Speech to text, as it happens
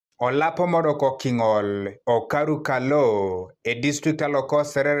Olapo modoko kingol okaru kalo e district aloko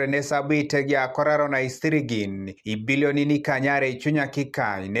serere ne sabite gi akoraro na istirigin ibilioni ni kanyare chunya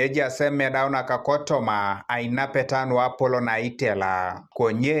kikai neja Emedaunak kotoma ainapetan wapolo na Itela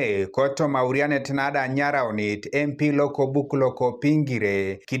konye kotoma uriane tinada nyara onit MP loko bukloko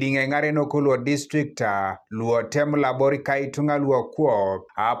pingire kidinge ngare no kulo districta luo tem labori kaitunga luo kuo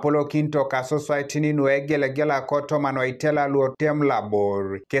apolo kinto kasoswaiti ni nuegelegela kotoma no Itela luo tem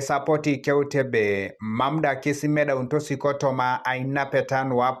labor sapoti keutebe mamda kesi meda untosi kotoma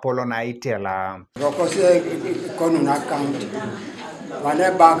ainapetan wapolo na Itela. Rokose konuna account.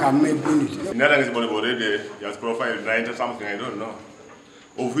 Wane bank amebuni. Nada is already has profiled 90 something I don't know.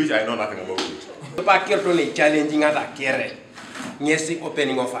 Of which I know nothing about it. Pakirto ni challenging at a kere. Nyesi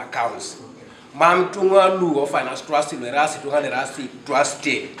opening of accounts. Mam tunga lu of finance trust in the rasi tunga the rasi trust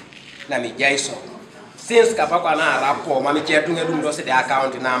na mi jaiso. Since kapako na rapo mami chetunge dundo se the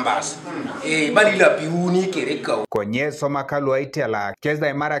account numbers balila piuni kereka konye soma kalu Itela kesda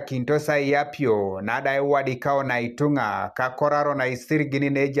imara kintosa yapio nada Aiwadik na itunga kakoraro na isirigini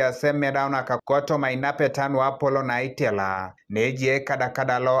neja Emedaunak kotoma inapetan wapolo na Itela neje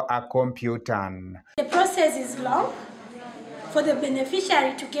kadakadalo a computan. The process is long for the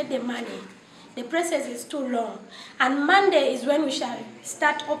beneficiary to get the money. The process is too long, and Monday is when we shall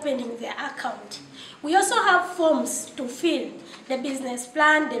start opening the account. We also have forms to fill, the business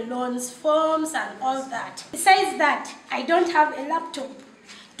plan, the loans forms, and all that. Besides that, I don't have a laptop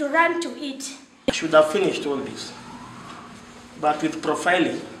to run to it. I should have finished all this, but with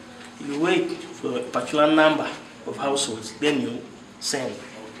profiling, you wait for a particular number of households, then you send.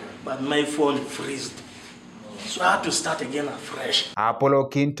 But my phone freezed. So I had to start again afresh. Apolo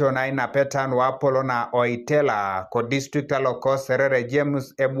kinto na inapetan wapolo na Itela ko district aloko serere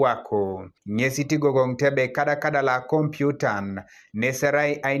James Ebwako. Nyesiti gogongtebe kada la computan.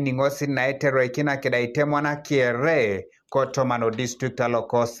 Neserai ainingosi na etero ikina keda itemwa na kiere kotomano district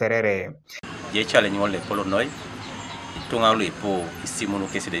aloko serere. Ye challenge wole polo noi. Tunga ule po isimuno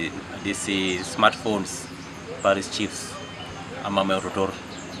kesi de smartphones Paris chiefs amame rotor.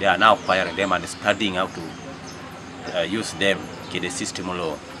 They are now acquiring them and studying how to use them in the system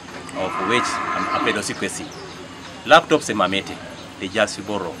law of which I'm a sequence. Laptops and mamete, they just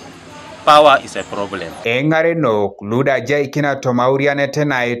borrow. Power is a problem. Engare no luda jai kina tomauriane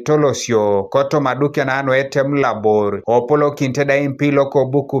tena etolosio koto maduke na ano etem labor opolo kinteda impi loko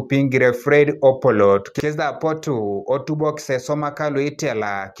buku pingire Fred opolot kesda potu Atubokin soma kalu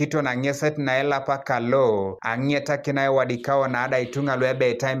Itela kito na nyeset na ela pakalo Angetakin Aiwadik na ada itunga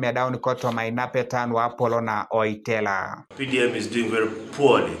luebe Emedaunak koto mainapetan wapolo na Itela. PDM is doing very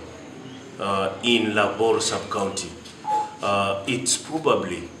poorly in Labor sub-county. It's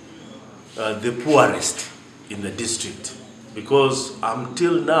probably the poorest in the district because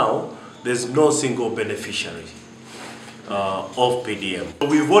until now there's no single beneficiary of PDM.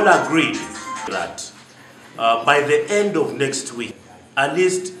 We've all agreed that by the end of next week, at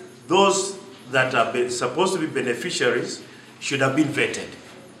least those that are supposed to be beneficiaries should have been vetted,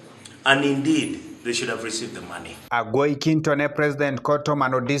 and indeed they should have received the money. Agoi kintone President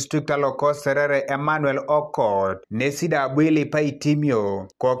Kotomano District aloko serere Emmanuel Okot nesida abwili paitimio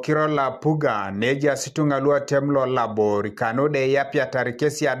kokiro la puga neja situnga lua temlo labor kanode yapia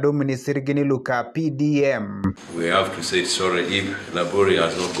tarikesi adumini sirigini luka PDM. We have to say sorry if Labori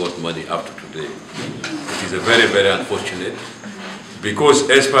has not got money up to today. It is a very, very unfortunate because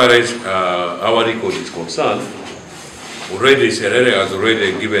as far as our record is concerned, already Serere has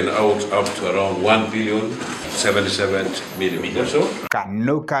already given out up to around 1.77 billion or so.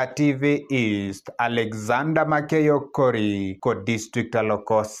 Kanuka TV East, Alexander Makeyo Kori, ko district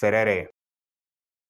aloko serere.